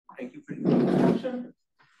introduction.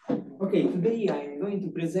 Okay, today I'm going to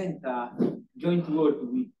present a joint work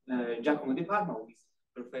with Giacomo De Palma, who is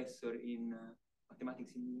professor in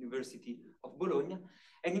mathematics in the University of Bologna.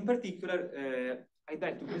 And in particular, I'd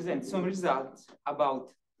like to present some results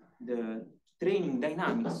about the training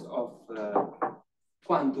dynamics of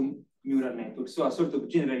quantum neural networks, so a sort of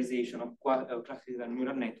generalization of classical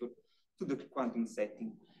neural network to the quantum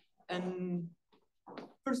setting. And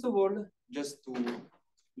first of all, just to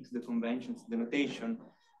fix the conventions, the notation,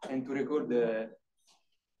 and to record the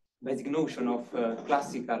basic notion of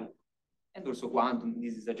classical and also quantum,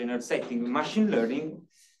 this is a general setting, machine learning,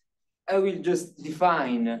 I will just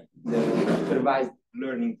define the supervised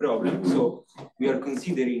learning problem. So we are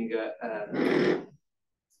considering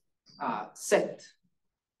a set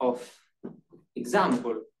of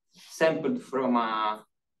examples sampled from a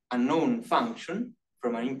known function,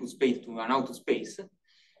 from an input space to an output space,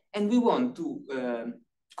 and we want to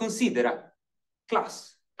consider a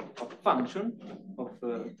class of function, of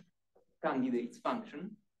candidates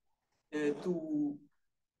function, to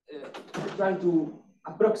try to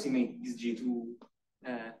approximate this G, to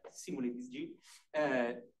simulate this G,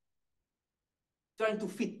 trying to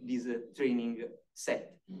fit this training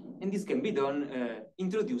set. And this can be done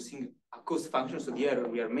introducing a cost function, so the error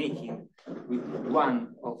we are making with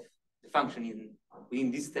one of the function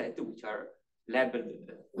within this set, which are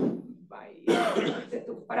labeled by a set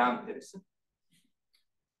of parameters.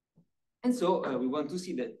 And so we want to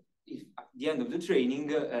see that if at the end of the training,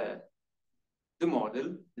 the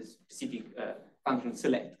model, the specific function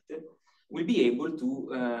selected, will be able to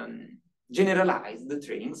generalize the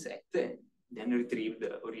training set and then retrieve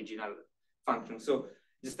the original function. So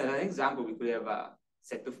just as an example, we could have a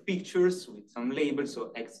set of pictures with some labels.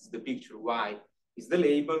 So X is the picture, Y is the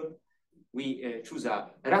label. We choose a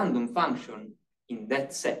random function in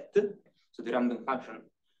that set. So the random function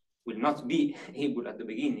will not be able at the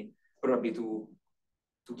beginning probably to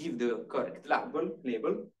give the correct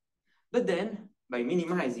label. But then by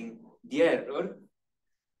minimizing the error,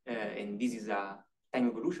 and this is a time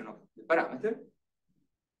evolution of the parameter,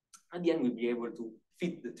 at the end we'll be able to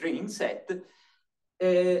fit the training set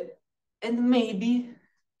and maybe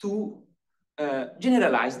to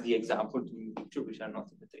generalize the example to the picture which are not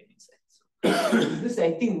in the training set. So this is the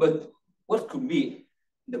setting, but what could be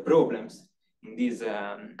the problems in this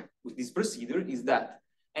with this procedure is that,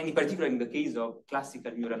 and in particular in the case of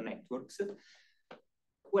classical neural networks,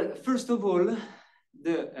 well, first of all,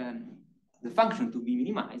 the function to be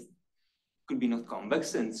minimized could be not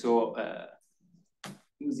convex, and so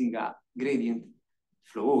using a gradient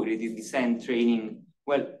flow, gradient descent training,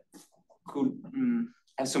 well, could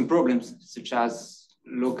have some problems such as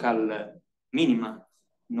local minima,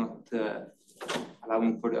 not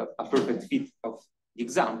allowing for a perfect fit of the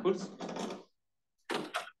examples.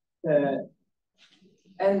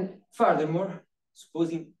 And furthermore,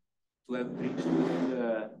 supposing to have reached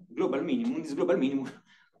the global minimum, this global minimum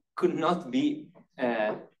could not be,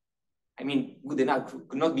 good enough,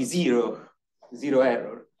 could not be zero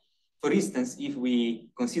error. For instance, if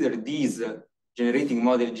we consider this generating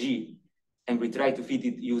model G and we try to fit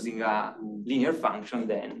it using a linear function,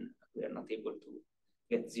 then we are not able to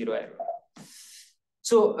get zero error.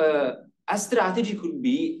 So a strategy could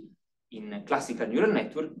be in a classical neural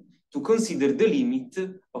network to consider the limit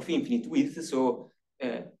of infinite width, so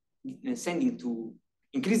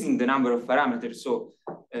increasing the number of parameters, so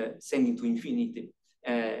sending to infinity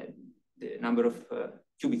the number of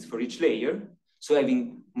qubits for each layer, so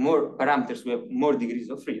having more parameters, we have more degrees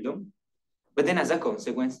of freedom, but then as a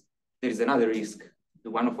consequence, there is another risk, the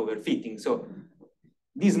one of overfitting. So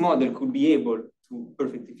this model could be able to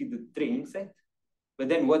perfectly fit the training set, but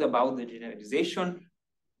then what about the generalization?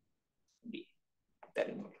 Be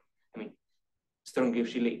terrible. Strongly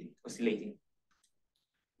oscillating.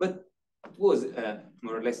 But it was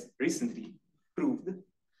more or less recently proved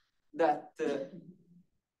that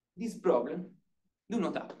this problem do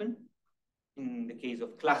not happen in the case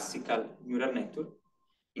of classical neural network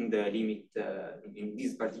in the limit, in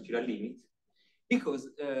this particular limit, because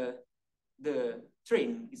the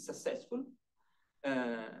training is successful.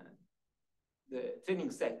 The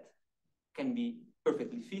training set can be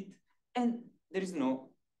perfectly fit, and there is no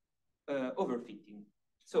overfitting.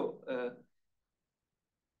 So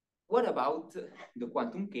what about the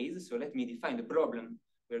quantum case? So let me define the problem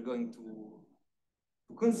we're going to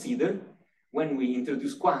consider when we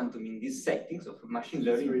introduce quantum in these settings of machine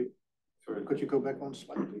learning. Sorry, could you go back one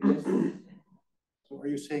slide, please? So are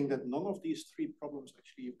you saying that none of these three problems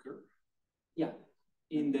actually occur? Yeah.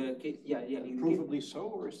 In the case, Provably so,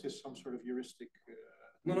 or is this some sort of heuristic?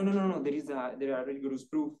 No. There are rigorous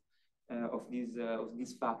proof of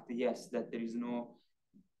this fact, yes, that there is no.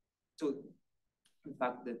 So the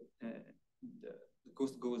fact that the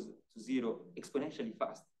cost goes to zero exponentially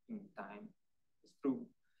fast in time is proved.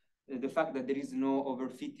 The fact that there is no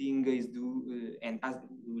overfitting is due, and as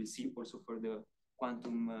we will see also for the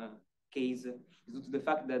quantum case, is due to the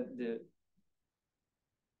fact that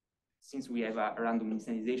since we have a random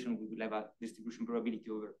initialization, we will have a distribution probability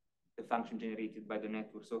over the function generated by the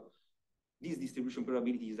network. So this distribution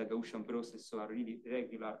probability is a Gaussian process, so a really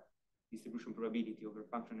regular distribution probability over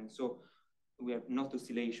function. And so we have not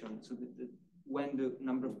oscillation. So when the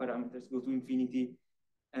number of parameters go to infinity,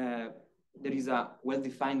 there is a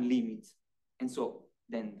well-defined limit. And so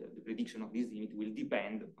then the prediction of this limit will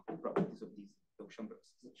depend on the properties of this Gaussian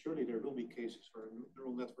process. But surely there will be cases where a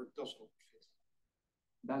neural network does overfit.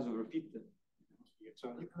 Does overfit?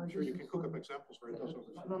 I'm sure you can cook up examples where it does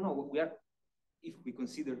overfit. No, we are, if we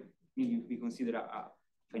consider a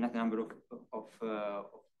finite number of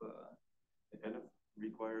it kind of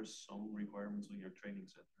requires some requirements on your training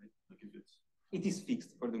set, right? Like if it's it is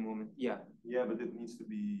fixed for the moment, yeah. Yeah, but it needs to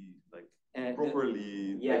be like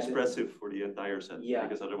properly expressive for the entire set,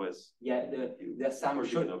 because otherwise, the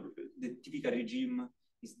assumption, the typical regime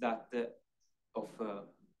is that of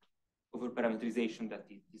overparameterization that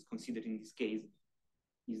is considered in this case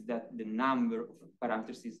is that the number of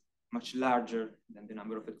parameters is much larger than the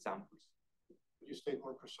number of examples. Could you state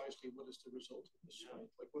more precisely what is the result of this?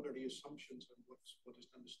 Like what are the assumptions and what is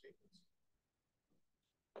then the statements?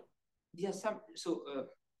 So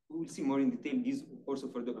we will see more in detail this also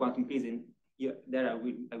for the quantum case, and there I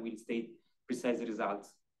will state precise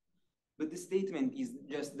results. But the statement is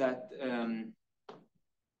just that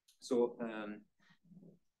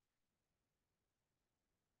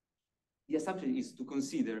the assumption is to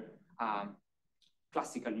consider a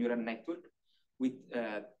classical neural network with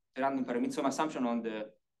random parameters. Some assumption on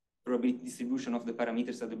the probability distribution of the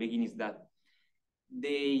parameters at the beginning is that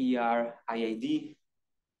they are IID.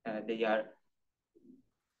 They are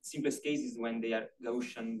simplest cases when they are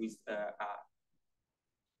Gaussian with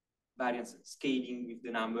variance scaling with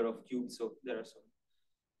the number of cubes. So there are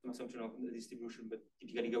some assumption of the distribution, but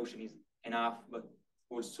typically Gaussian is enough. But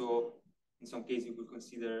also in some cases you could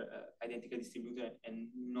consider identical distributor and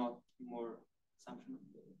not more assumption of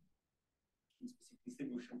the specific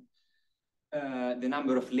distribution. The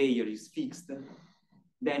number of layers is fixed.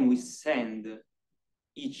 Then we send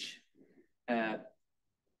each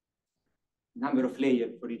number of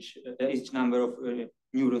layers for each number of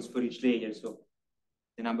neurons for each layer. So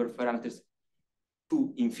the number of parameters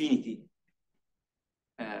to infinity.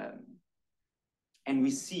 And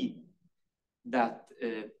we see that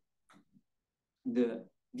the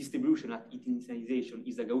distribution at initialization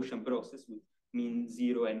is a Gaussian process with mean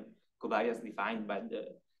zero and covariance defined by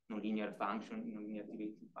the nonlinear function, nonlinear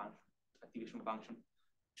activation function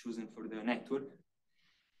chosen for the network.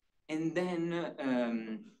 And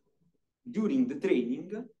then during the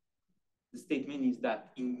training, the statement is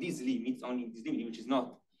that in these limits, only in this limit, which is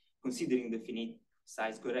not considering the finite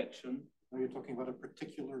size correction. Now you're talking about a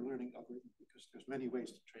particular learning algorithm because there's many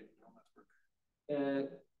ways to train a neural network.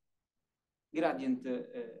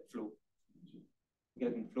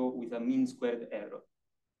 Gradient flow with a mean squared error.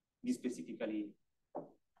 This specifically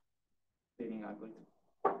training algorithm.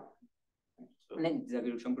 And then it's a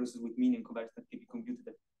Gaussian process with mean and covariance that can be computed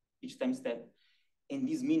at each time step. And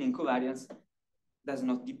this mean and covariance does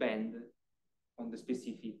not depend on the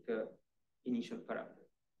specific initial parameter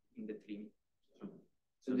in the limit.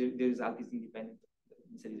 So the result is independent of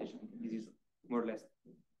initialization. This is more or less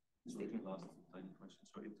the statement. Last tiny question.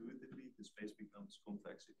 So intuitively, the space becomes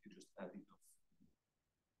convex if you just add enough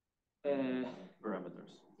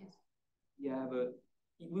parameters. Yes. Yeah, but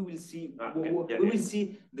we will see. We will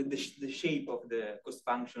see the shape of the cost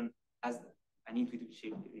function as an intuitive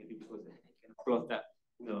shape because I can plot that.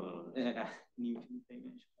 No. New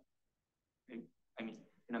dimension. I mean,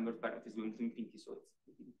 the number of parameters going to infinity, so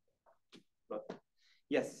it's plot.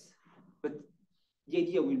 Yes, but the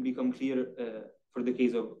idea will become clear for the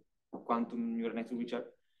case of quantum neural networks, which are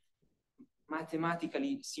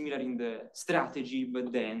mathematically similar in the strategy,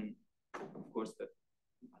 but then, of course, the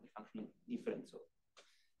function is different. So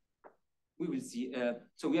we will see.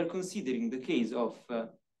 So we are considering the case of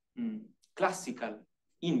classical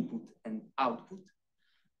input and output,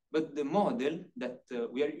 but the model that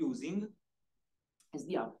we are using is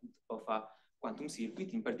the output of a quantum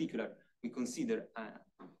circuit. In particular, we consider a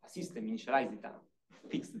system initialized at a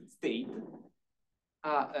fixed state,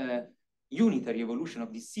 a unitary evolution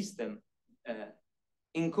of this system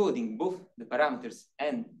encoding both the parameters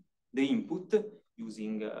and the input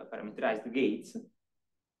using parameterized gates.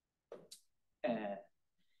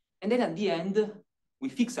 And then at the end, we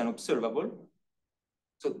fix an observable.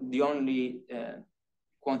 So the only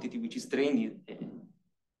quantity which is trained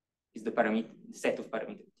is the set of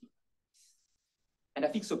parameters T. And a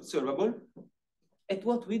fixed observable. And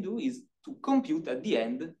what we do is to compute at the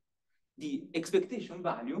end the expectation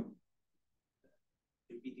value,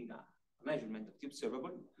 repeating a measurement of the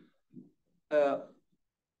observable,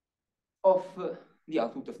 of the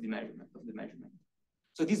output of the measurement.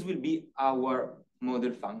 So this will be our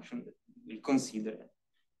model function that we'll consider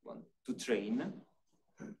to train.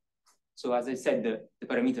 So as I said, the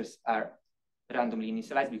parameters are randomly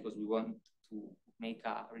initialized because we want to make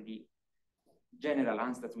a really general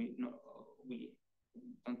answer that we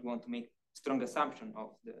don't want to make strong assumption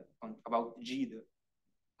about G, the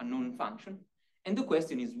unknown function. And the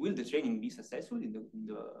question is, will the training be successful in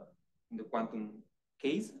the quantum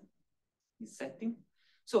case, this setting?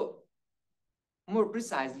 So more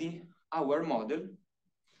precisely, our model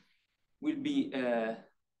will be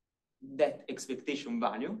that expectation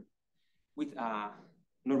value with a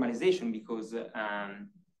normalization because,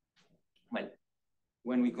 well,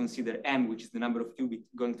 when we consider M, which is the number of qubits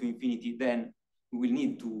going to infinity, then we will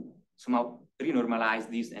need to somehow renormalize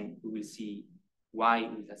this, and we will see why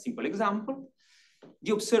with a simple example.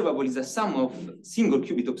 The observable is a sum of single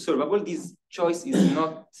qubit observable. This choice is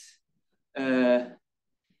not, it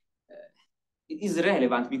is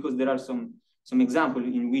relevant because there are some examples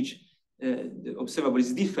in which the observable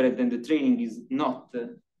is different and the training is not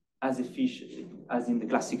as efficient as in the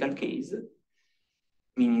classical case,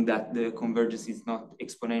 meaning that the convergence is not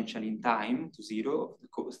exponential in time to 0 of the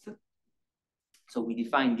cost. So we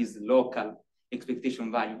define this local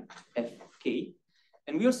expectation value fk.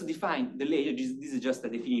 And we also define the layer. This is just a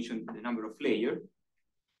definition, the number of layers.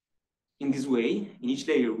 In this way, in each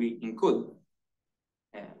layer, we encode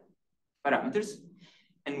parameters,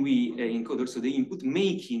 and we encode also the input,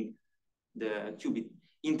 making the qubit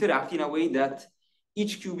interact in a way that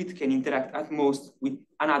each qubit can interact at most with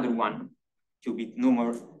another one qubit, no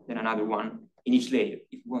more than another one in each layer.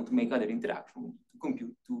 If we want to make other interaction, to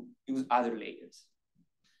compute, to use other layers.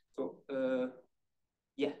 So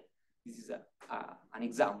yeah, this is an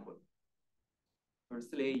example.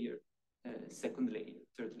 First layer, second layer,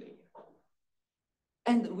 third layer.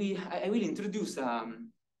 And I will introduce a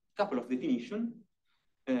couple of definitions,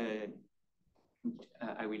 which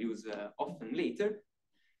I will use often later.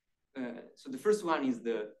 So the first one is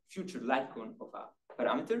the future light cone of a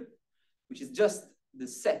parameter, which is just the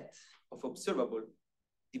set of observable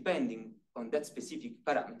depending on that specific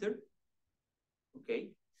parameter.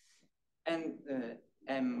 Okay. And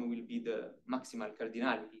M will be the maximal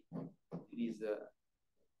cardinality. It is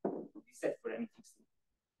set for any fixed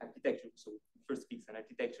architecture. So we first fix an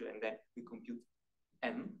architecture and then we compute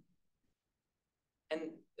M.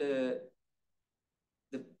 And the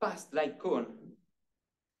past light cone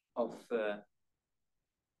of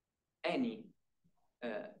any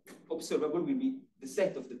observable will be the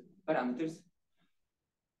set of the parameters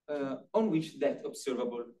on which that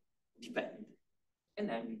observable depends. And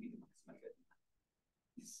then will be the maximal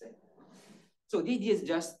cardinality. So the idea is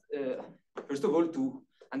just, first of all, to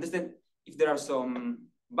understand if there are some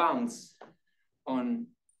bounds on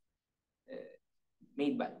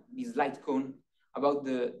made by this light cone about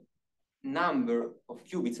the number of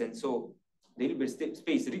qubits, and so the Hilbert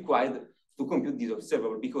space required to compute this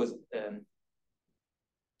observable, because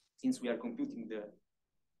since we are computing the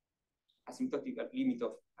asymptotic limit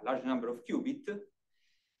of a large number of qubits,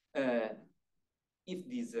 if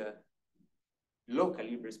this local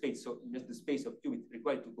Hilbert space, so just the space of qubits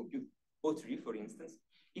required to compute O3, for instance,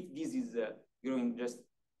 if this is growing just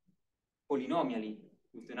polynomially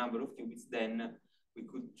with the number of qubits, then we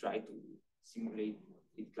could try to simulate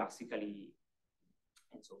it classically,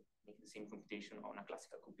 and so make the same computation on a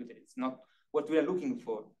classical computer. It's not what we are looking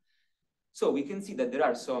for. So we can see that there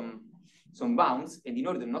are some bounds, and in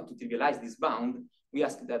order not to trivialize this bound, we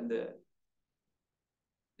ask that the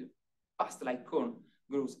past light cone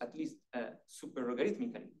grows at least super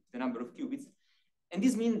logarithmically the number of qubits. And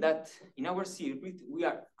this means that in our circuit, we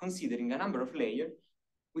are considering a number of layers,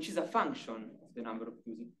 which is a function of the number of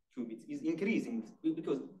qubits, is increasing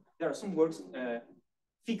because there are some works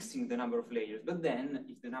fixing the number of layers. But then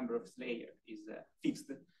if the number of layers is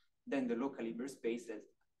fixed, then the local Hilbert space has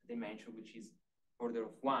a dimension which is order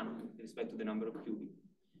of 1 with respect to the number of qubits.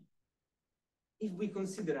 If we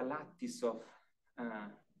consider a lattice of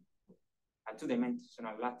a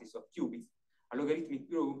two-dimensional lattice of qubits, a logarithmic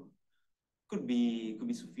growth could be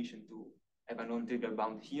sufficient to have a non-trivial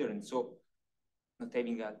bound here, and so not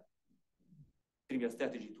having a trivial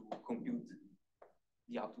strategy to compute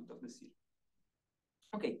the output of the circuit.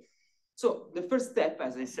 Okay, So the first step,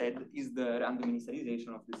 as I said, is the random initialization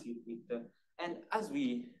of the circuit. And as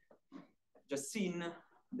we just seen,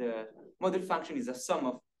 the model function is a sum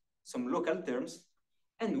of some local terms.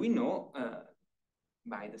 And we know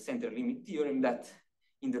by the center limit theorem that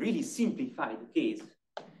in the really simplified case,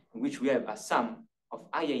 in which we have a sum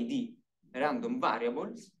of IID random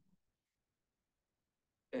variables,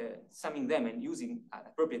 summing them and using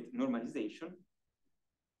appropriate normalization,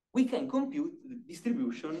 we can compute the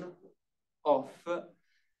distribution of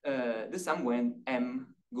the sum when m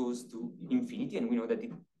goes to infinity, and we know that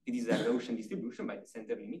it is a Gaussian distribution by the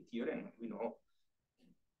center limit theorem, and we know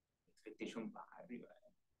expectation value,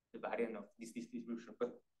 the variance of this distribution.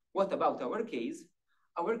 But what about our case?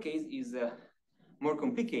 Our case is more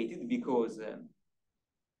complicated because,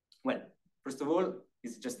 well, first of all,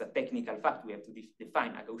 it's just a technical fact. We have to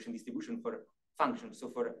define a Gaussian distribution for a function, so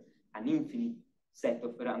for an infinite set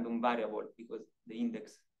of random variable, because the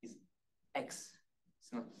index is x,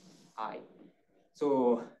 it's not I.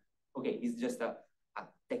 So, okay, it's just a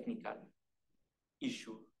technical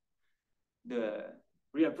issue. The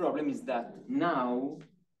real problem is that now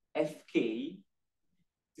Fk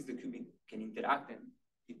is the qubit can interact,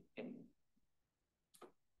 and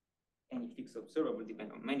any fixed observable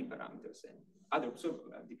depend on many parameters, and other observable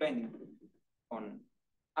depending on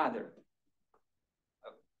other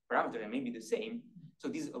parameters and maybe the same. So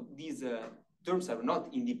these terms are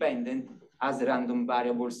not independent as random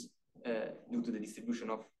variables due to the distribution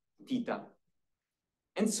of theta.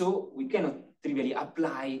 And so we cannot trivially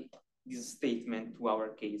apply this statement to our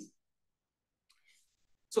case.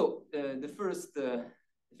 So the first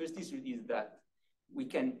issue is that we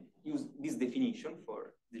can use this definition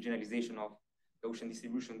for the generalization of Gaussian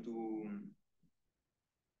distribution to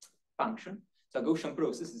function. So a Gaussian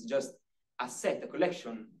process is just a set, a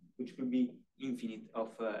collection, which could be infinite of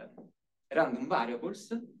random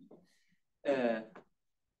variables,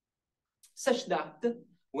 such that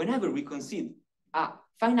whenever we consider a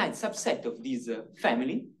finite subset of this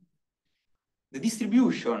family, the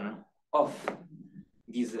distribution of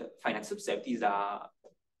this finite subset is a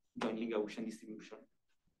jointly Gaussian distribution.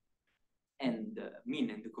 And the mean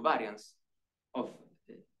and the covariance of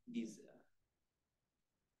this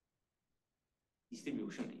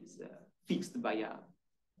distribution is fixed by a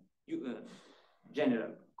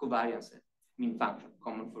general covariance mean function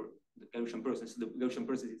common for the Gaussian process. The Gaussian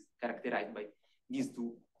process is characterized by these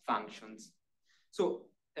two functions. So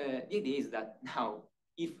the idea is that now,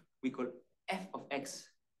 if we call f of x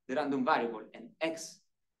the random variable and x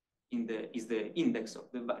is the index of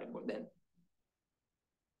the variable, then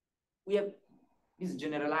we have this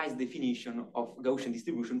generalized definition of Gaussian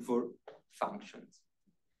distribution for functions.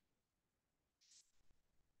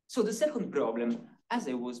 So the second problem, as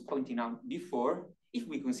I was pointing out before, if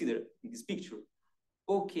we consider in this picture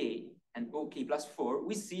OK and OK plus 4,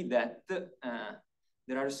 we see that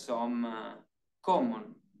there are some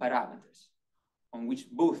common parameters on which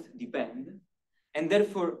both depend, and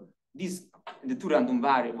therefore the two random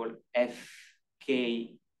variables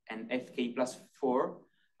fk and fk plus 4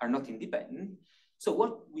 are not independent. So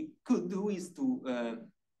what we could do is to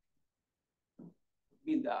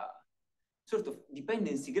build a sort of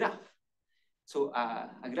dependency graph. So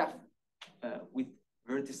a graph with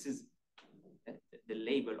vertices, the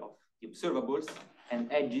label of the observables,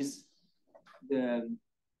 and edges, the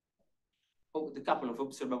couple of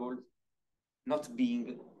observables not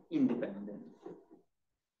being independent.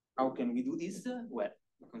 How can we do this? Well,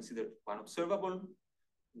 we consider one observable,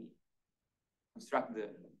 we construct the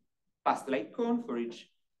past light cone. For each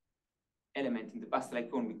element in the past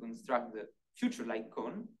light cone, we construct the future light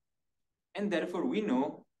cone. And therefore, we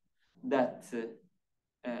know that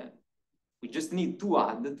we just need to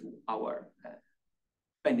add to our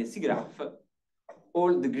dependency graph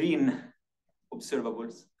all the green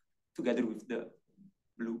observables together with the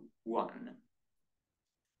blue one.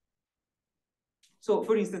 So,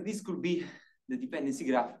 for instance, this could be the dependency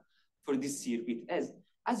graph for this circuit.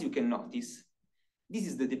 As you can notice, this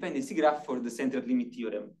is the dependency graph for the central limit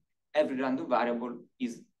theorem. Every random variable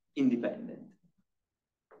is independent.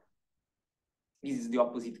 This is the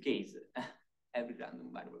opposite case. Every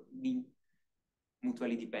random variable being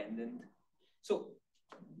mutually dependent. So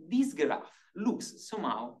this graph looks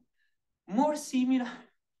somehow more similar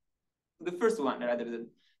to the first one rather than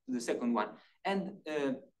to the second one. And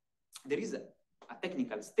there is a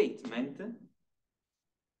technical statement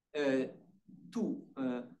to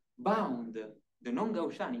bound the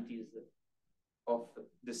non-Gaussianities of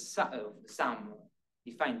the sum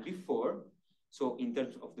defined before, so in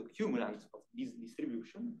terms of the cumulants of this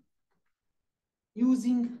distribution,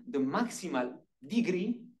 using the maximal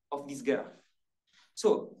degree of this graph.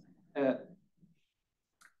 So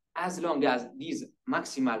as long as this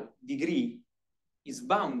maximal degree is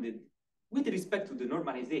bounded with respect to the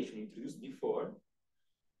normalization introduced before,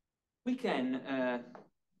 we can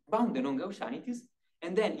bound the non-Gaussianities,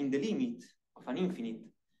 and then in the limit of an infinite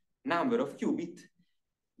number of qubits,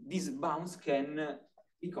 these bounds can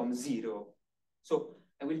become 0. So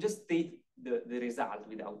I will just state the result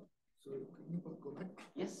without. So can you go back?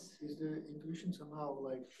 Yes. Is the intuition somehow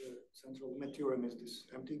like the central limit theorem is this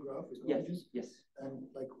empty graph with no yes. edges? Yes. And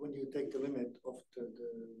like when you take the limit of the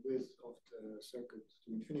width of the circuit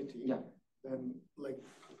to infinity, yeah. then like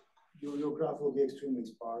your graph will be extremely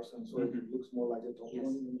sparse, and so it looks more like the top yes.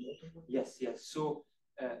 one than the bottom one. Yes, yes. So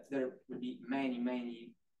there will be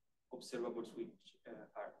many observables which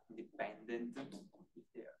are dependent.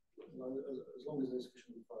 As long as they're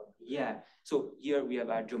sufficiently far. Yeah. So here we have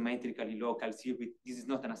a geometrically local circuit. This is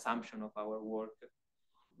not an assumption of our work.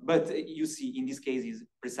 But you see, in this case, is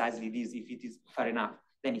precisely this. If it is far enough,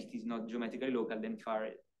 then it is not geometrically local, then far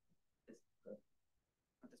is not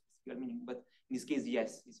a specific meaning. But in this case,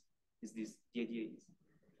 yes, is this. The idea is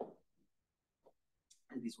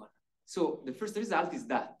this one. So the first result is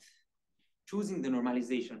that choosing the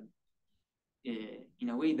normalization in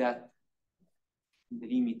a way that in the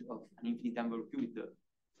limit of an infinite number of qubits,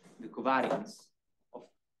 the covariance of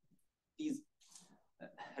this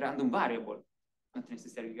random variable, not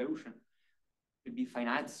necessarily Gaussian, will be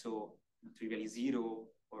finite, so not trivially 0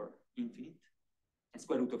 or infinite. And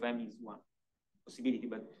square root of m is one possibility,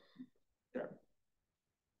 but there are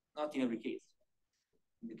not in every case.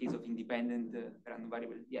 In the case of independent random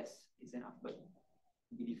variable, yes, it's enough, but it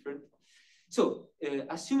will be different. So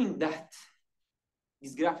assuming that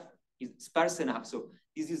this graph is sparse enough, so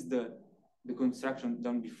this is the construction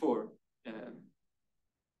done before.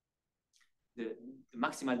 The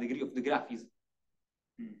maximal degree of the graph is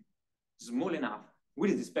small enough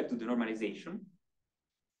with respect to the normalization.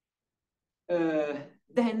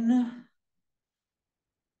 Then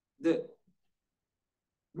the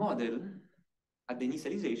model at the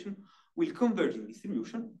initialization will converge in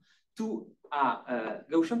distribution to a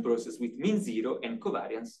Gaussian process with mean 0 and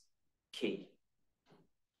covariance k.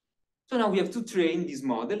 So now we have to train this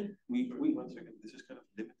model. One second. This is kind of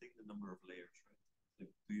limiting the number of layers, right?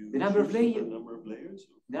 Like, do you the number of layers. The number of layers.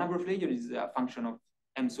 The number of layers is a function of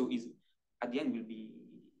m. So is at the end will be.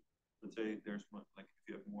 Let's say there's one, like if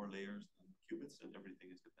you have more layers than qubits, then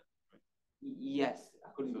everything is dependent, right? Yes,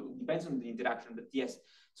 according to, depends on the interaction. But yes.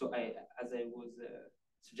 So as I was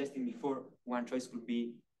suggesting before, one choice could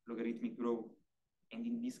be logarithmic row, and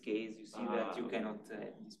in this case, you see that you cannot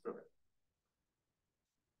this problem.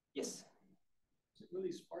 Yes. Is it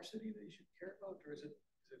really sparsity that you should care about, or is it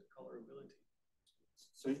colorability?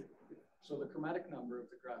 Sorry? So the chromatic number of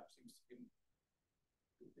the graph seems to be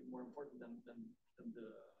more important than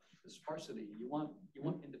the sparsity. You want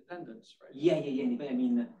independence, right? Yeah. I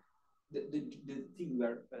mean, the thing we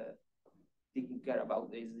are taking care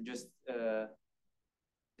about is just the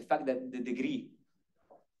fact that the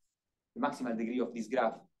maximal degree of this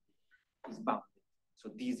graph is bounded. So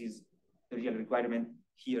this is the real requirement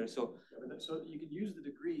here. So you can use the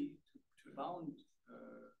degree to bound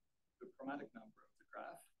the chromatic number of the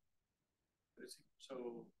graph. But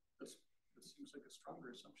so that seems like a stronger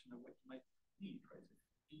assumption than what you might need, right?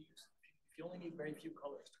 If you only need very few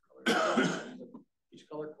colors to color, each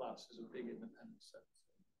color class is a big independent set.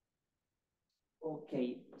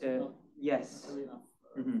 Okay. Yes. Really enough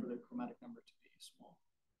for the chromatic number to be small.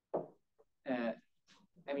 I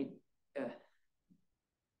mean,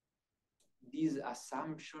 this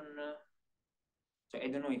assumption. So I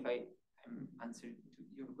don't know if I'm answering to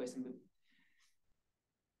your question, but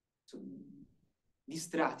so this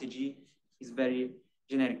strategy is very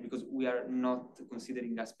generic because we are not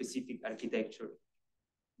considering a specific architecture,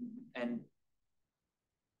 and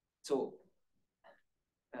so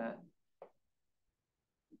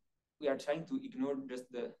we are trying to ignore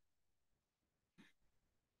just the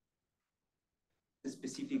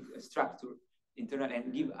specific structure internal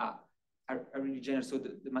and give a really general. So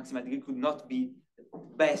the maximal degree could not be the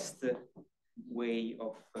best way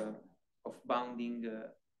of bounding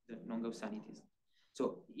the non-Gaussianities.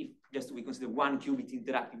 So if just we consider one qubit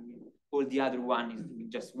interacting with all the other one is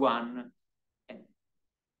just one, and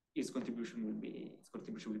its contribution will be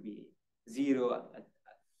 0 at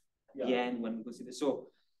the end when we consider. So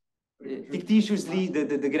fictitiously the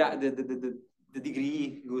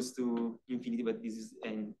degree goes to infinity, but this is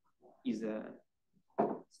it's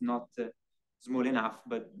not small enough,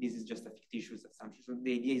 but this is just a fictitious assumption. So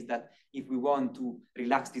the idea is that if we want to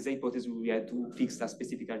relax this hypothesis, we have to fix a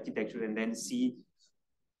specific architecture and then see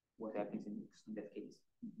what happens in that case.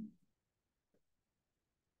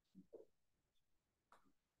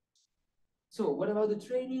 So what about the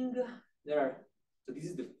training? So this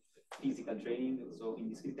is the physical training, so in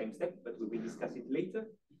discrete time step, but we will discuss it later.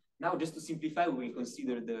 Now, just to simplify, we will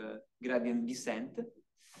consider the gradient descent,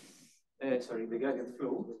 the gradient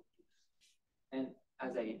flow. And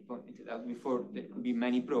as I pointed out before, there could be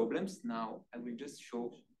many problems. Now, I will just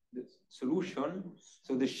show the solution.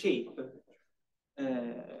 So the shape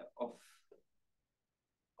of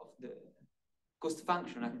the cost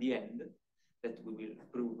function at the end that we will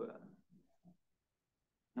prove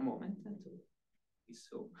in a moment.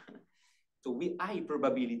 So with high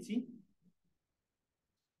probability,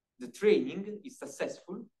 the training is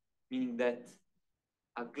successful, meaning that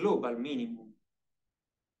a global minimum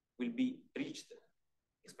will be reached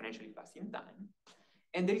exponentially fast in time.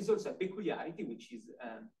 And there is also a peculiarity, which is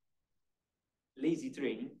lazy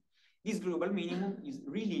training. This global minimum is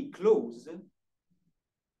really close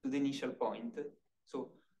to the initial point.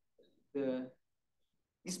 So the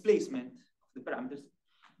displacement of the parameters,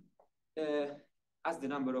 as the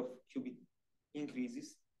number of qubits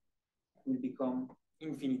increases, will become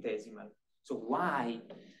infinitesimal. So why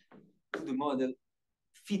do the model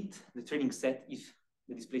fit the training set if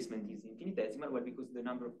the displacement is infinitesimal? Well, because the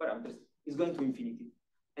number of parameters is going to infinity.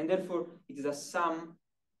 And therefore, it is a sum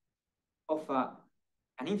of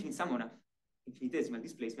an infinite sum on an infinitesimal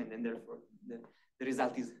displacement, and therefore the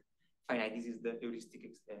result is finite. This is the heuristic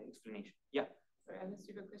explanation. Yeah. Sorry, I missed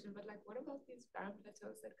your question, but like, what about these barren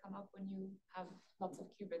plateaus that come up when you have lots of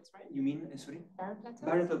qubits, right? You mean, sorry? Barren plateaus?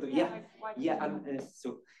 Barren plateau, yeah. Like, yeah,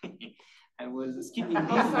 so I was skipping this.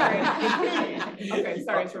 Oh, sorry. Okay,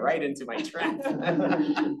 sorry. Right into my trap.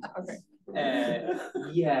 Okay.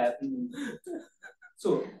 Yeah.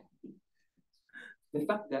 So the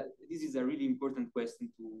fact that this is a really important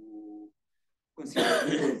question to consider,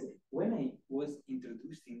 because when I was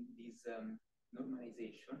introducing this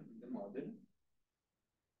normalization in the model,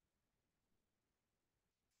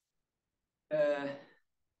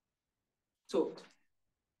 so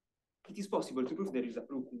it is possible to prove, there is a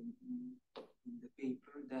proof in the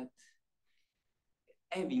paper, that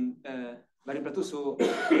having barren plateau so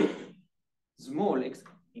small,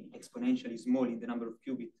 exponentially small in the number of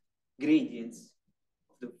qubit gradients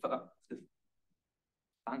of the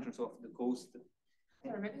functions of the cost.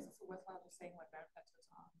 Sorry, maybe this is worthwhile just saying what barren plateaus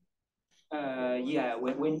are. Yeah,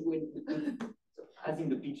 when as in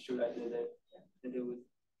the picture that I was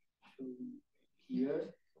showing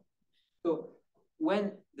here. So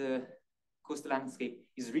when the cost landscape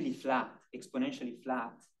is really flat, exponentially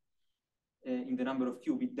flat in the number of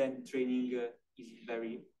qubits, then training is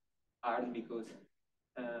very hard, because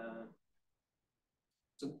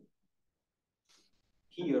so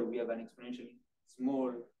here we have an exponentially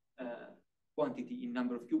small quantity in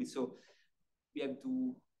number of qubits, so we have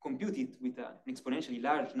to compute it with an exponentially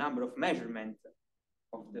large number of measurements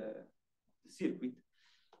of the circuit,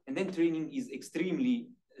 and then training is extremely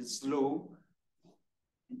slow.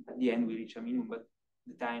 At the end we reach a minimum, but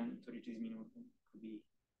the time to reach this minimum could be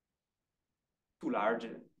too large,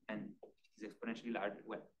 and if it is exponentially large,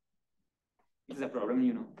 well, it is a problem,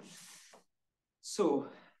 you know. So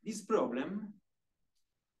this problem,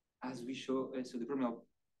 as we show, so the problem of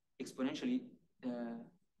exponentially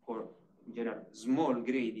or in general small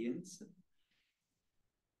gradients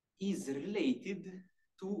is related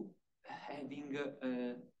to having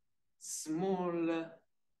a small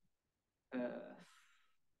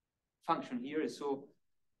function here. So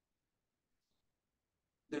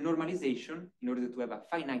the normalization, in order to have a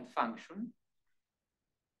finite function,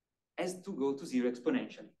 has to go to zero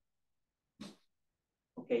exponentially.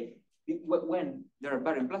 Okay, when there are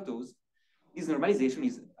barren plateaus, this normalization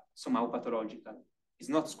is somehow pathological. It's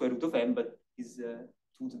not square root of m, but is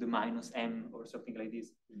 2 to the minus m or something like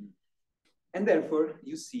this. Mm-hmm. And therefore,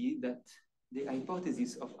 you see that the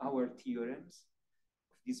hypothesis of our theorems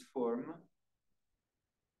of this form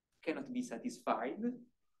cannot be satisfied.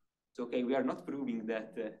 So, okay, we are not proving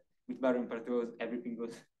that with barren plateaus everything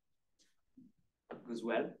goes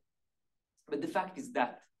well. But the fact is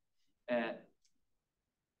that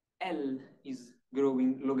L is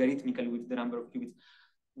growing logarithmically with the number of qubits.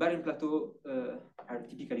 Barren plateaus are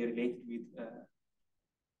typically related with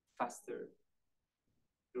faster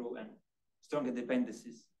growth and stronger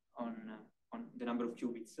dependencies on the number of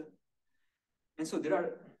qubits. And so there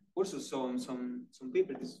are also some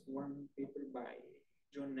papers. This one paper by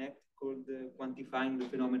John Knapp called Quantifying the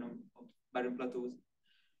Phenomenon of Barren Plateaus,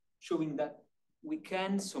 showing that we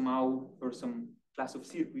can somehow, for some class of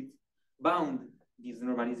circuits, bound this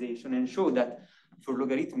normalization and show that for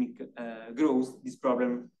logarithmic growth, this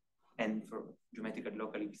problem, and for geometrical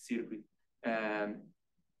locally circuit,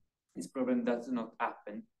 this problem does not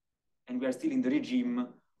happen. And we are still in the regime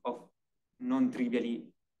of non-trivially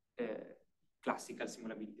classical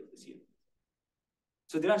simulability of the circuit.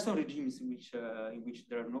 So there are some regimes in which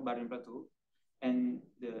there are no barren plateau, and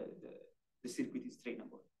the circuit is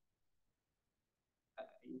trainable.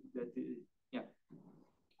 Yeah.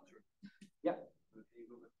 Yeah.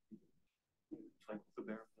 Like the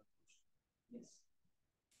barren plateaus. Yes.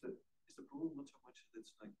 Is the problem not so much that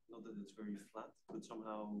it's like not that it's very flat, but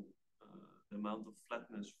somehow the amount of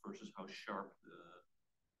flatness versus how sharp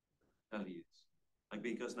the valley is? Like,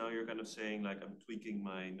 because now you're kind of saying like I'm tweaking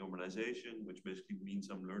my normalization, which basically means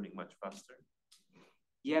I'm learning much faster.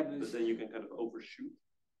 Yeah, but then you can kind of overshoot.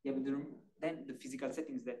 Yeah, but then the physical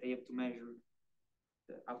settings that they have to measure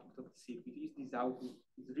the output of the circuit, if this output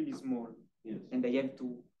is really small, yes, and they have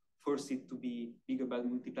to force it to be bigger by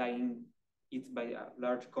multiplying it by a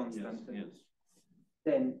large constant, yes, yes,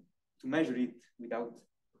 then to measure it without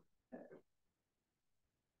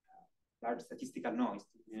large statistical noise,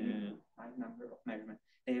 to high number of measurements,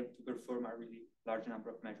 they have to perform a really large number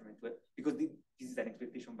of measurements, because this is an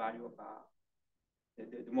expectation value of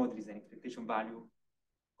the model is an expectation value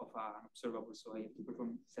of an observable, so I have to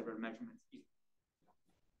perform several measurements.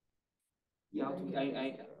 Yeah, very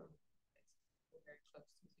close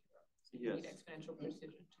to zero. So you yes, need exponential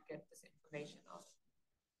precision to get this information off.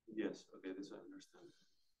 Yes, okay, this I understand.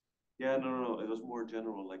 Yeah, no, it was more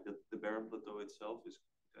general, like the barren plateau itself is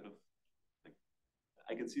kind of like,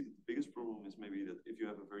 I can see that the biggest problem is maybe that if you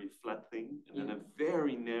have a very flat thing and then a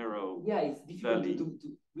very narrow it's difficult valley. to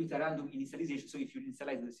with a random initialization. So if you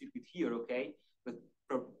initialize the circuit here, okay, but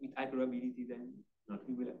with high probability, then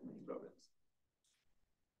you will have many problems.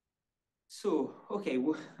 So, okay,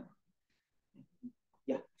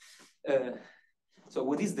 so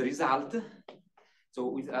what is the result? So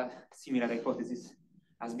with a similar hypothesis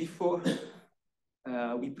as before,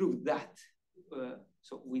 we proved that,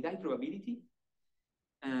 so with high probability,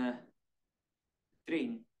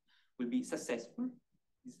 training will be successful.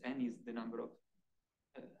 This n is the number of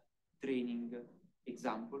training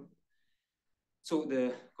example. So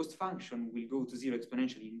the cost function will go to zero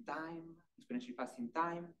exponentially in time, exponentially fast in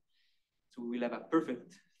time. So we will have a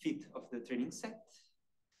perfect fit of the training set.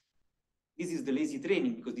 This is the lazy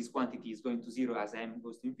training because this quantity is going to zero as m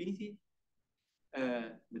goes to infinity.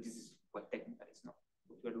 But this is quite technical, it's not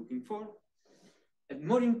what we're looking for. And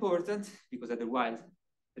more important, because otherwise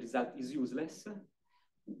the result is useless,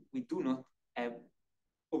 we do not have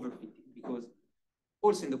overfitting, because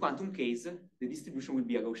also in the quantum case, the distribution will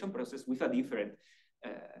be a Gaussian process with a different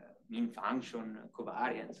mean function,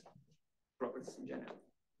 covariance, properties in general.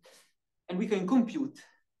 And we can compute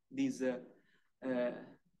this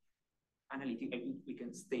analytically. We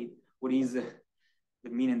can state what is the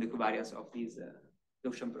mean and the covariance of this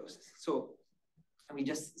Gaussian process. So we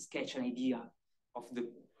just sketch an idea of the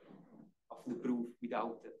proof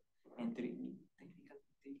without entering technical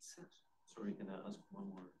details. Sorry, can I ask one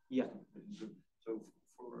more? Yeah. So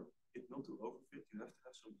for it not to overfit, you have to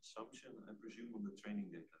have some assumption, I presume, on the training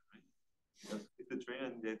data, right? Because if the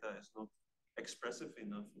training data is not expressive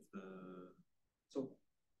enough of the... So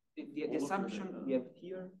the assumption we have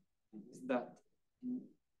here is that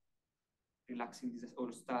relaxing this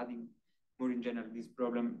or studying more in general, this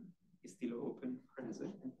problem is still open.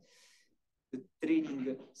 The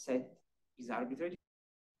training set is arbitrarily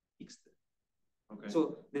fixed. Okay.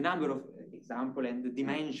 So the number of example and the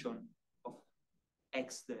dimension of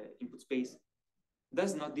X, the input space,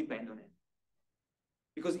 does not depend on it.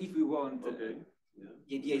 Because if we want, the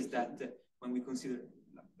idea is that when we consider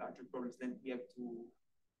larger problems, then we have to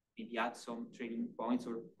maybe add some training points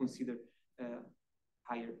or consider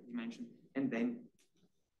higher dimension, and then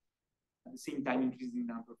at the same time increasing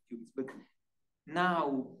the number of qubits. But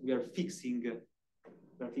now we are fixing,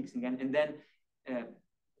 and then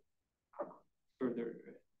further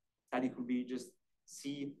study could be just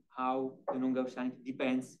see how the non-Gaussianity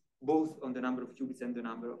depends both on the number of qubits and the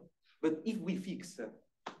number of. But if we fix,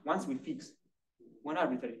 once we fix one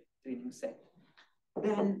arbitrary training set,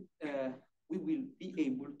 then we will be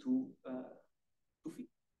able to fit.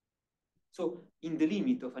 So in the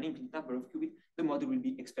limit of an infinite number of qubits, the model will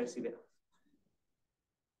be expressive enough.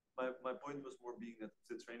 My point was more being that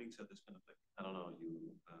the training set is kind of like, I don't know,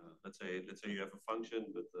 you let's say you have a function,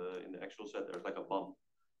 but in the actual set there's like a bump.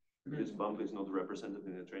 Mm-hmm. This bump is not represented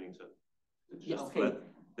in the training set. It's just flat.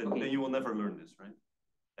 Then you will never learn this, right?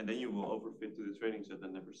 And then you will overfit to the training set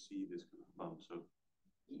and never see this kind of bump. So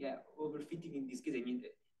yeah, overfitting in this case, I mean,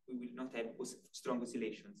 we will not have strong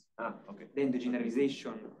oscillations. Okay. Then the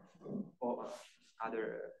generalization or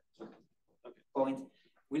other points,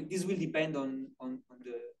 this will depend on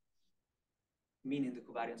the mean and the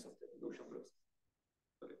covariance of the Gaussian process.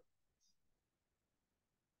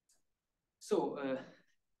 So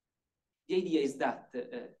the idea is that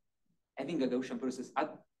having a Gaussian process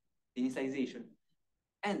at the initialization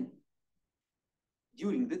and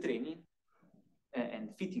during the training and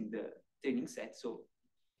fitting the training set, so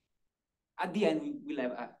at the end we will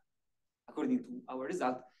have, according to our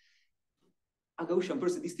result, a Gaussian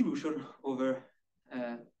process distribution over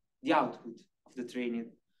the output of the trained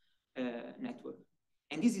network.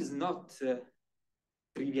 And this is not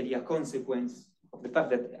trivially a consequence of the fact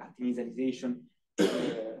that at initialization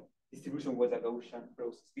distribution was a Gaussian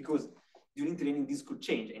process, because during training this could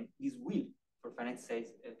change, and this will, for finite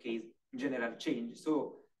size case, in general change.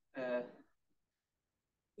 So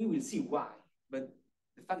we will see why, but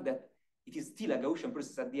the fact that it is still a Gaussian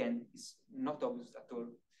process at the end is not obvious at all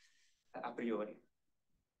a priori.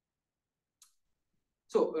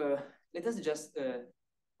 So let us just,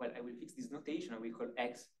 well, I will fix this notation. I will call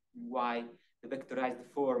X and Y the vectorized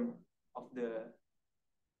form of the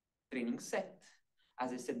training set.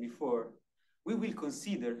 As I said before, we will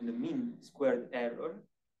consider the mean squared error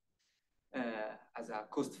as a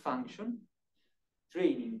cost function,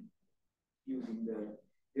 training using the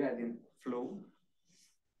gradient flow.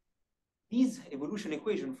 This evolution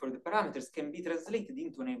equation for the parameters can be translated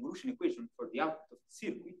into an evolution equation for the output of the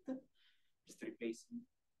circuit, just replacing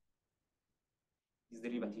this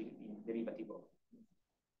derivative in derivative of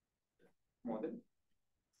model.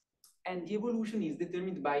 And the evolution is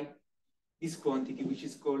determined by this quantity, which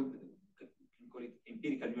is called, you can call it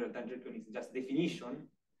empirical neural tangent curve, it's just definition,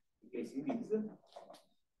 replacing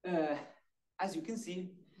this. As you can see,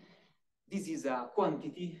 this is a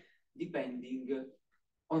quantity depending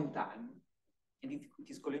on time. And it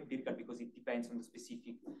is called empirical because it depends on the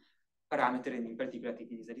specific parameter, and in particular, the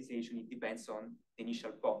initialization, it depends on the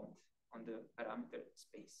initial point on the parameter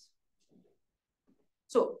space.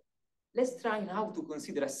 So let's try now to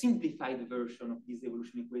consider a simplified version of this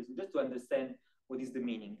evolution equation, just to understand what is the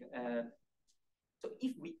meaning. So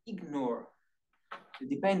if we ignore the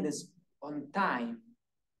dependence on time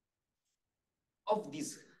of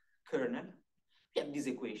this kernel, we have this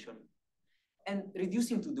equation. And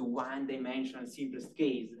reducing to the one-dimensional simplest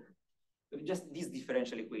case, just this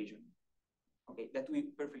differential equation, okay, that we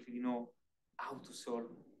perfectly know how to solve.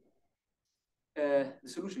 The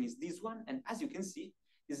solution is this one, and as you can see,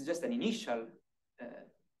 this is just an initial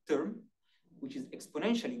term, which is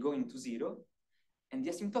exponentially going to 0, and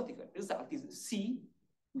the asymptotic result is C,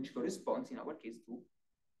 which corresponds, in our case, to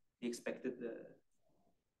the expected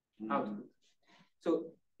output.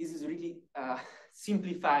 So this is really a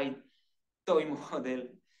simplified toy model,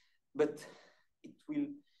 but it will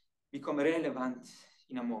become relevant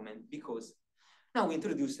in a moment, because now we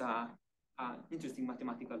introduce an interesting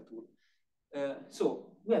mathematical tool.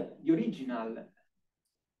 So we have the original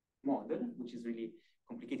model, which is really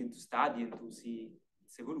complicated to study and to see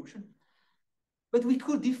its evolution. But we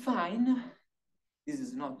could define, this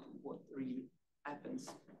is not what really happens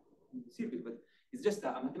in the circuit, but it's just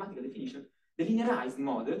a mathematical definition, the linearized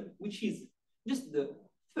model, which is just the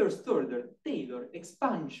first order Taylor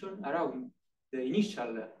expansion around the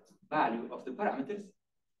initial value of the parameters,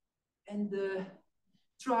 and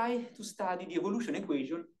try to study the evolution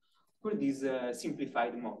equation for this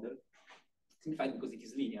simplified model. Simplified because it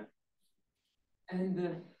is linear.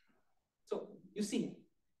 And so you see,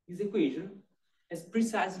 this equation has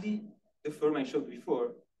precisely the form I showed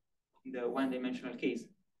before in the one-dimensional case.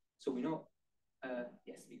 So we know,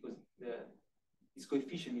 yes, because this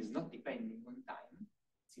coefficient is not depending on time,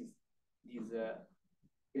 since this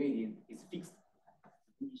gradient is fixed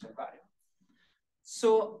initial variable.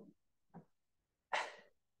 So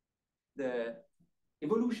the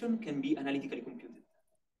evolution can be analytically computed.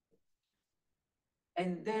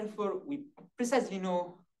 And therefore, we precisely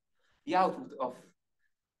know the output of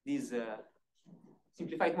this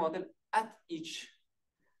simplified model at each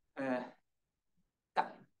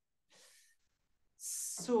time.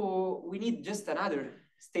 So we need just another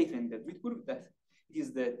statement that we prove that it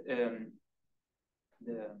is that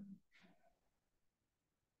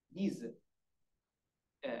this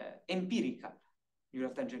empirical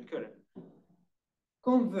neural tangent curve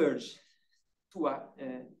converge to a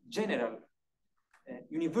general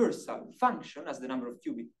universal function as the number of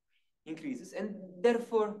qubits increases, and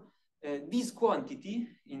therefore this quantity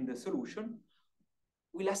in the solution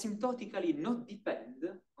will asymptotically not depend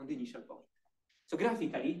on the initial point. So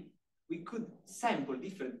graphically, we could sample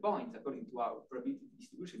different points according to our probability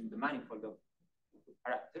distribution in the manifold of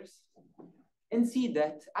parameters, and see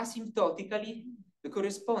that asymptotically the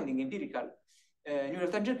corresponding empirical neural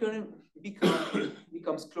tangent curve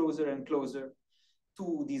becomes closer and closer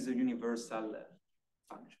to this universal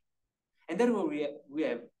function. And therefore we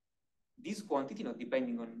have this quantity, not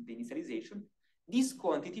depending on the initialization, this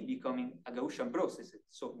quantity becoming a Gaussian process,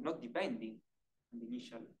 so not depending on the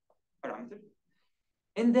initial parameter.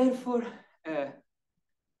 And therefore,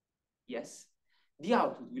 yes, the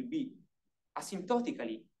output will be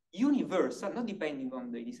asymptotically universal, not depending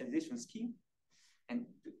on the initialization scheme and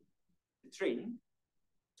the training.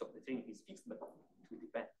 So the training is fixed, but it will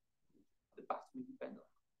depend. The path will depend on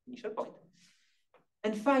the initial point.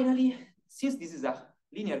 And finally, since this is a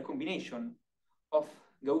linear combination of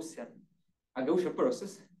a Gaussian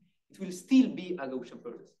process, it will still be a Gaussian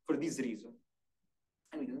process for this reason.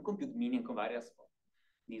 And we can compute mean and covariance of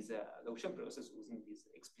this Gaussian process using this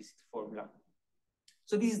explicit formula.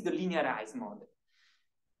 So this is the linearized model.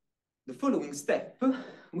 The following step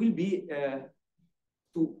will be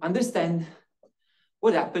to understand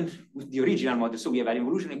what happened with the original model. So we have an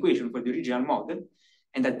evolution equation for the original model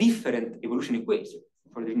and a different evolution equation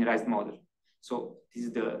for the linearized model. So this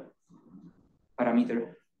is the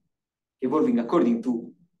parameter evolving according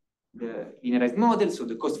to the linearized model. So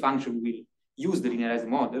the cost function will use the linearized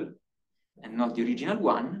model and not the original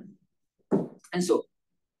one. And so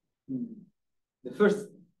the first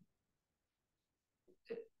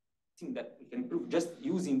thing that we can prove just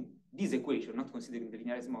using this equation, not considering the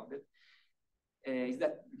linearized model, is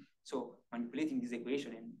that, so manipulating this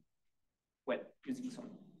equation and, well, using some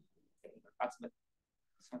technical parts, but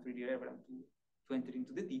it's not really relevant to enter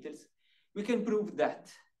into the details, we can prove that,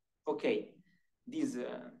 okay, this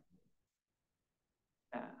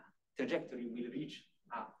trajectory will reach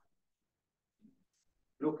a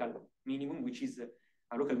local minimum, which is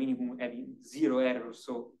a local minimum having 0 error,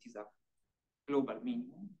 so it is a global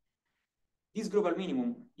minimum. This global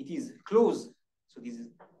minimum, it is close, so this is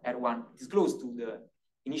R1, it is close to the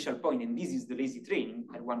initial point, and this is the lazy training.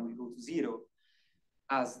 R1 will go to 0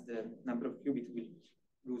 as the number of qubits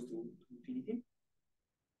goes to infinity.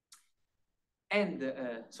 And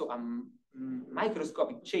so a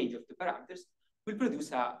microscopic change of the parameters will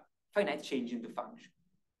produce a finite change in the function.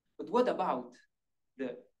 But what about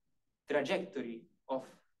the trajectory of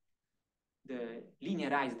the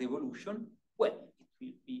linearized evolution? Well, it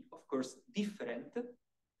will be, of course, different.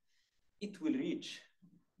 It will reach,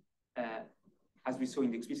 as we saw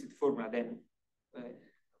in the explicit formula, then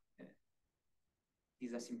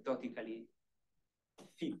is asymptotically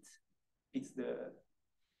fits the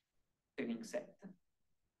training set.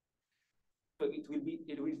 So it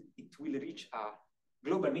will reach a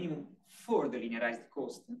global minimum for the linearized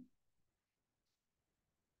cost.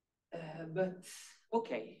 But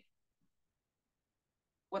okay,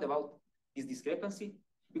 what about this discrepancy?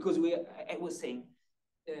 Because I was saying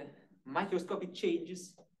microscopic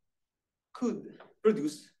changes could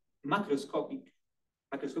produce microscopic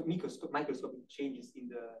changes in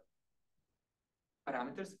the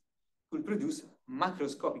parameters, could produce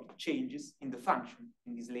macroscopic changes in the function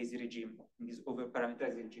in this lazy regime, in this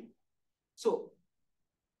over-parameterized regime. So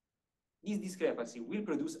this discrepancy will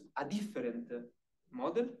produce a different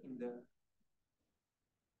model in the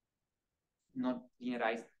not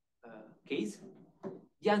linearized case.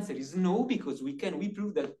 The answer is no, because we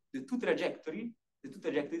prove that the two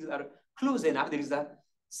trajectories are close enough. There is a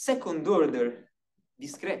second order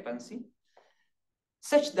discrepancy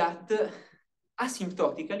such that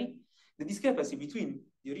asymptotically the discrepancy between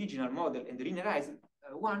the original model and the linearized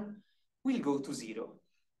one will go to 0.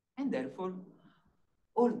 And therefore,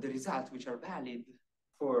 all the results which are valid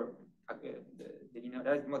for the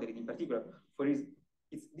linearized model, in particular for its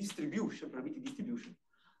distribution, probability distribution,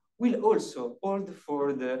 will also hold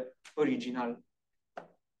for the original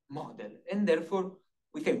model. And therefore,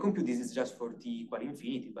 we can compute this is just for t equal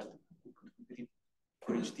infinity, but we could compute it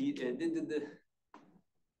for each t,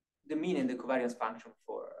 the mean and the covariance function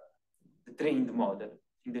for the trained model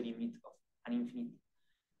in the limit of an infinite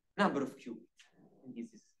number of qubits. And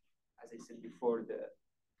this is, as I said before, the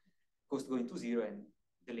cost going to 0 and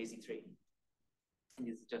the lazy training. And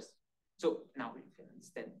it's just, so now we can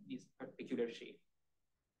understand this peculiar shape.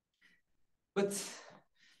 But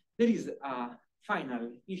there is a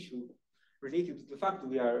final issue related to the fact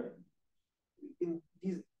we are in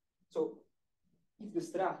this. So if the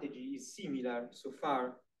strategy is similar so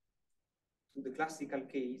far to the classical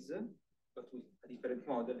case, but with a different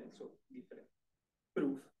model and so different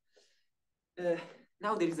proof,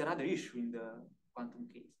 now there is another issue in the quantum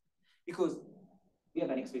case, because we have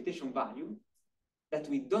an expectation value that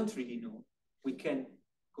we don't really know. We can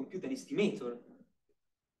compute an estimator,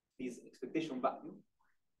 this expectation value.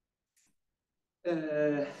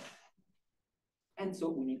 And so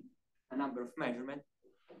we need a number of measurements.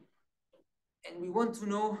 And we want to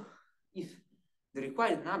know if the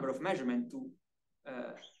required number of measurements to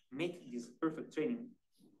make this perfect training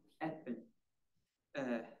happen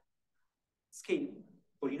scale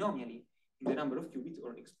polynomially in the number of qubits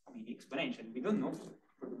or maybe exponentially. We don't know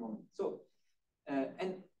for the moment. So,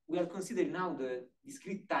 and we are considering now the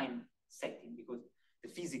discrete time setting, because the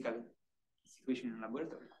physical situation in the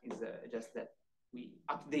laboratory is just that we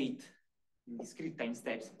update in discrete time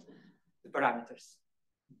steps the parameters.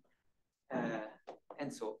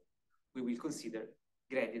 And so we will consider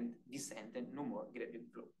gradient descent and no more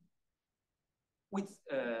gradient flow. With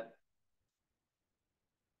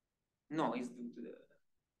noise due to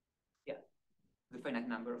the finite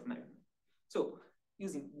number of measurements. So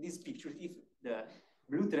using this picture, if the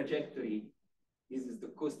blue trajectory, this is the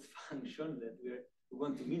cost function that we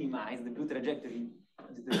want to minimize, the blue trajectory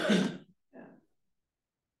is the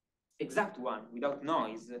exact one without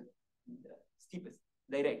noise, the steepest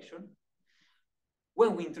direction.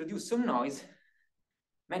 When we introduce some noise,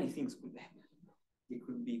 many things could happen. We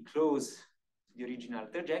could be close to the original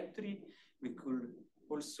trajectory. We could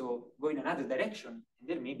also go in another direction and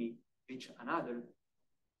then maybe reach another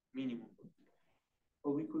minimum.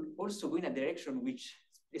 Or we could also go in a direction which,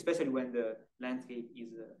 especially when the landscape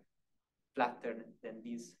is flatter than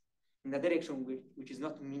this, in a direction which is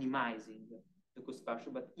not minimizing the cost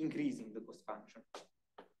function, but increasing the cost function.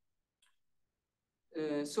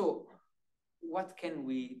 So what can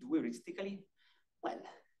we do heuristically? Well,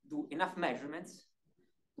 do enough measurements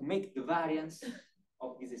to make the variance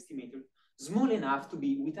of this estimator small enough to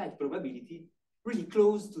be, with high probability, really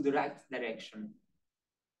close to the right direction.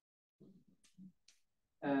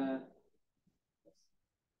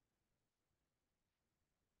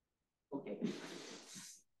 Okay.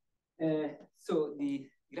 So the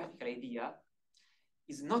graphical idea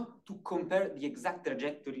is not to compare the exact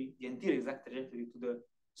trajectory, the entire exact trajectory to the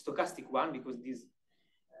stochastic one, because this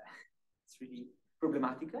it's really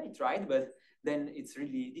problematic. I tried, but then it's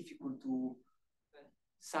really difficult to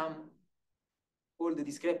sum all the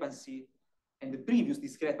discrepancy and the previous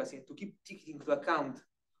discrepancy, and to keep taking into account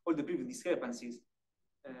all the previous discrepancies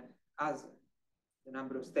as the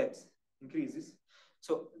number of steps increases.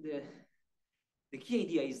 So the key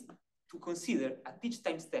idea is to consider at each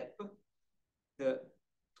time step to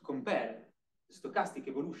compare the stochastic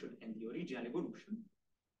evolution and the original evolution,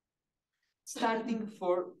 starting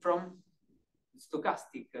from the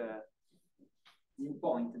stochastic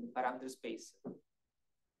point in the parameter space,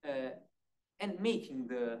 and making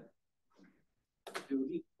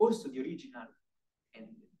also the original and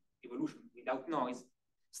evolution without noise,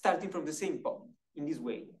 starting from the same point in this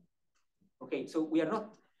way. Okay, so we are not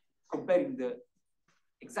comparing the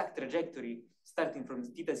exact trajectory starting from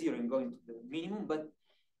theta 0 and going to the minimum, but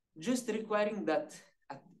just requiring that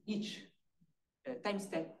at each time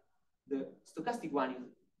step, the stochastic one is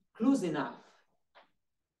close enough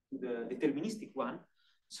to the deterministic one,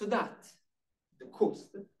 so that the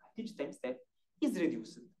cost at each time step is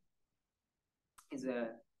reduced. Is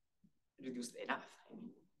reduced enough. I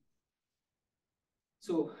mean.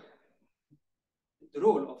 So the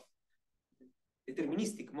role of the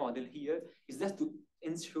deterministic model here is just to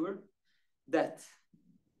ensure that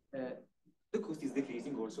the cost is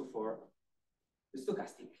decreasing also for the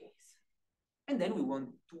stochastic case. And then we want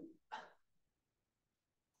to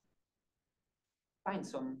find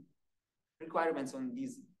some requirements on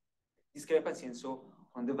this discrepancy and so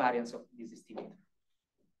on the variance of this estimator.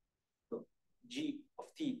 So G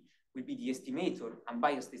of t will be the estimator,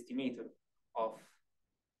 unbiased estimator of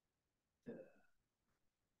the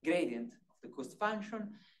gradient of the cost function.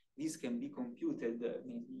 This can be computed,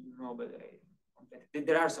 maybe you know, but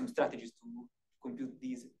there are some strategies to compute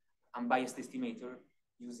this unbiased estimator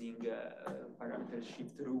using parameter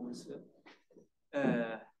shift rules.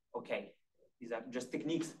 Okay, these are just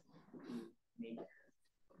techniques to make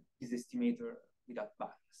this estimator without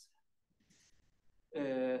bias.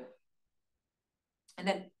 And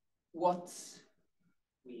then what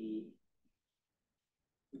we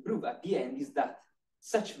prove at the end is that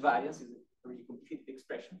such variance is a really complicated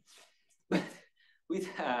expression, but with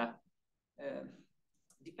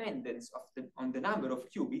dependence on the number of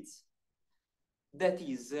qubits that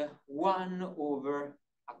is 1 over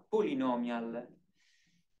a polynomial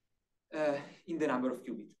in the number of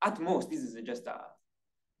qubits. At most, this is just a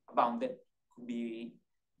bound that could be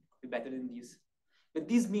better than this. But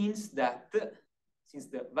this means that since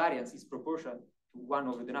the variance is proportional to 1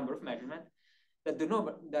 over the number of measurements, that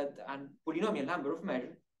a polynomial number of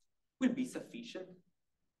measures will be sufficient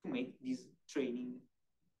to make this training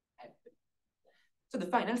happen. So the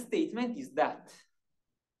final statement is that,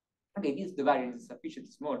 okay, if the variance is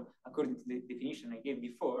sufficiently small according to the definition I gave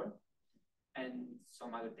before, and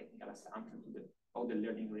some other technical assumption to the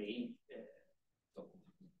learning rate,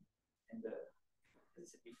 and as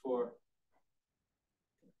I said before,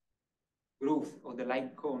 growth of the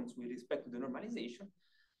line cones with respect to the normalization,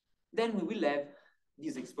 then we will have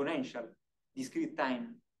this exponential discrete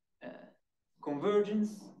time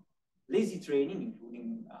convergence, lazy training,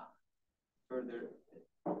 including further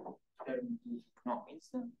noise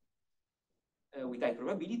with high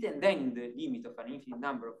probability, and then in the limit of an infinite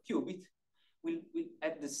number of qubits, we'll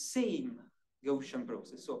have the same Gaussian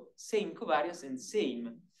process, so same covariance and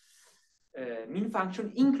same mean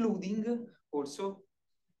function, including also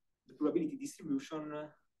the probability distribution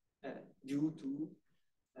due to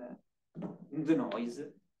the noise.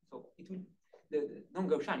 So it will, the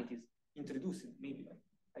non-Gaussianities introduced maybe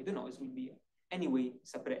by the noise will be anyway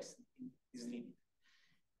suppressed in this limit.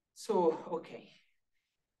 So, okay.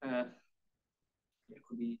 There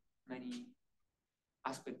could be many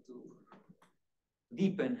aspects to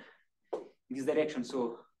deepen in this direction.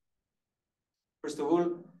 So, first of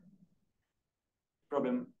all,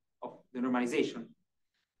 problem of the normalization.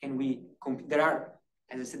 Can we there are,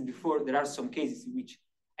 as I said before, there are some cases in which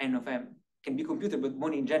n of m can be computed, but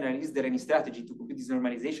more in general, is there any strategy to compute this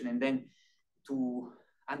normalization and then to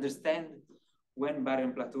understand when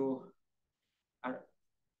barren plateau are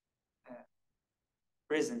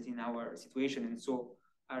present in our situation and so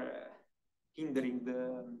are hindering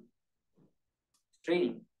the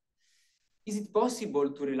training? Is it possible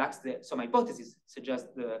to relax some hypotheses, such as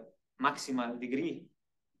the maximal degree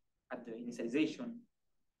at the initialization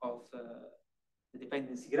of the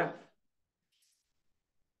dependency graph?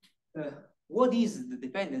 What is the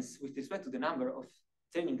dependence with respect to the number of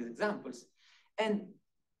training examples? And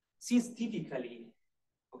since typically,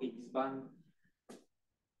 okay, this bound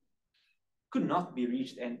could not be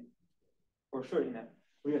reached, and for sure in a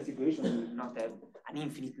real situation, we will not have an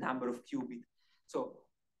infinite number of qubits. So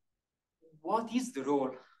what is the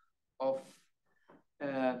role of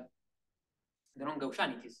the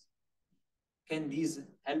non-Gaussianities? Can this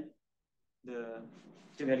help the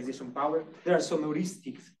generalization power? There are some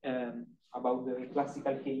heuristics about the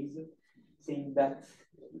classical case, saying that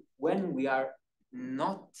when we are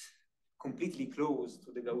not completely close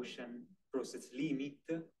to the Gaussian process limit,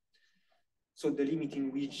 so the limit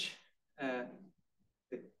in which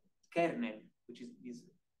the kernel, which is this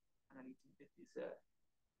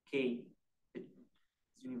k, this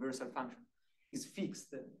universal function, is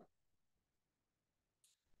fixed,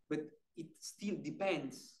 but it still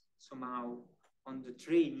depends somehow on the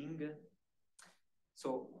training.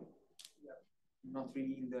 So not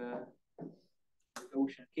really in the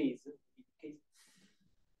Gaussian case.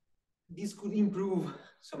 This could improve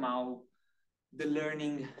somehow the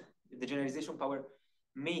learning, the generalization power,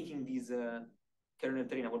 making this kernel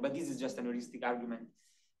trainable. But this is just an heuristic argument,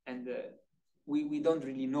 and we don't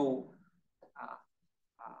really know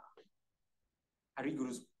a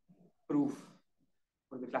rigorous proof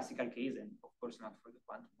for the classical case, and of course not for the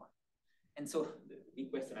quantum one. And so the big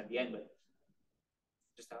question at the end, but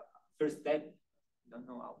just a first step, don't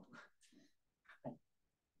know how to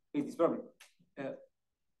face this problem.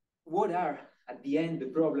 What are at the end the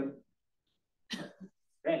problem,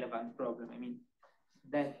 relevant problem? I mean,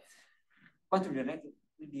 that quantum neural network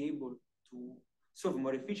will be able to solve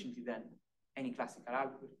more efficiently than any classical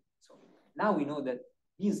algorithm. So now we know that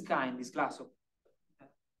this class of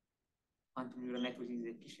quantum neural network is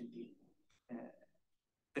efficiently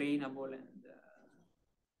trainable and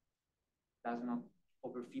does not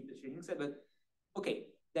overfit the training set. But okay,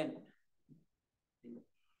 then the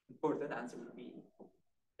important answer would be,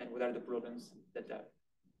 then what are the problems that are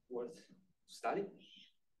worth to study?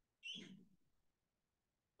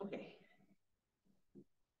 Okay.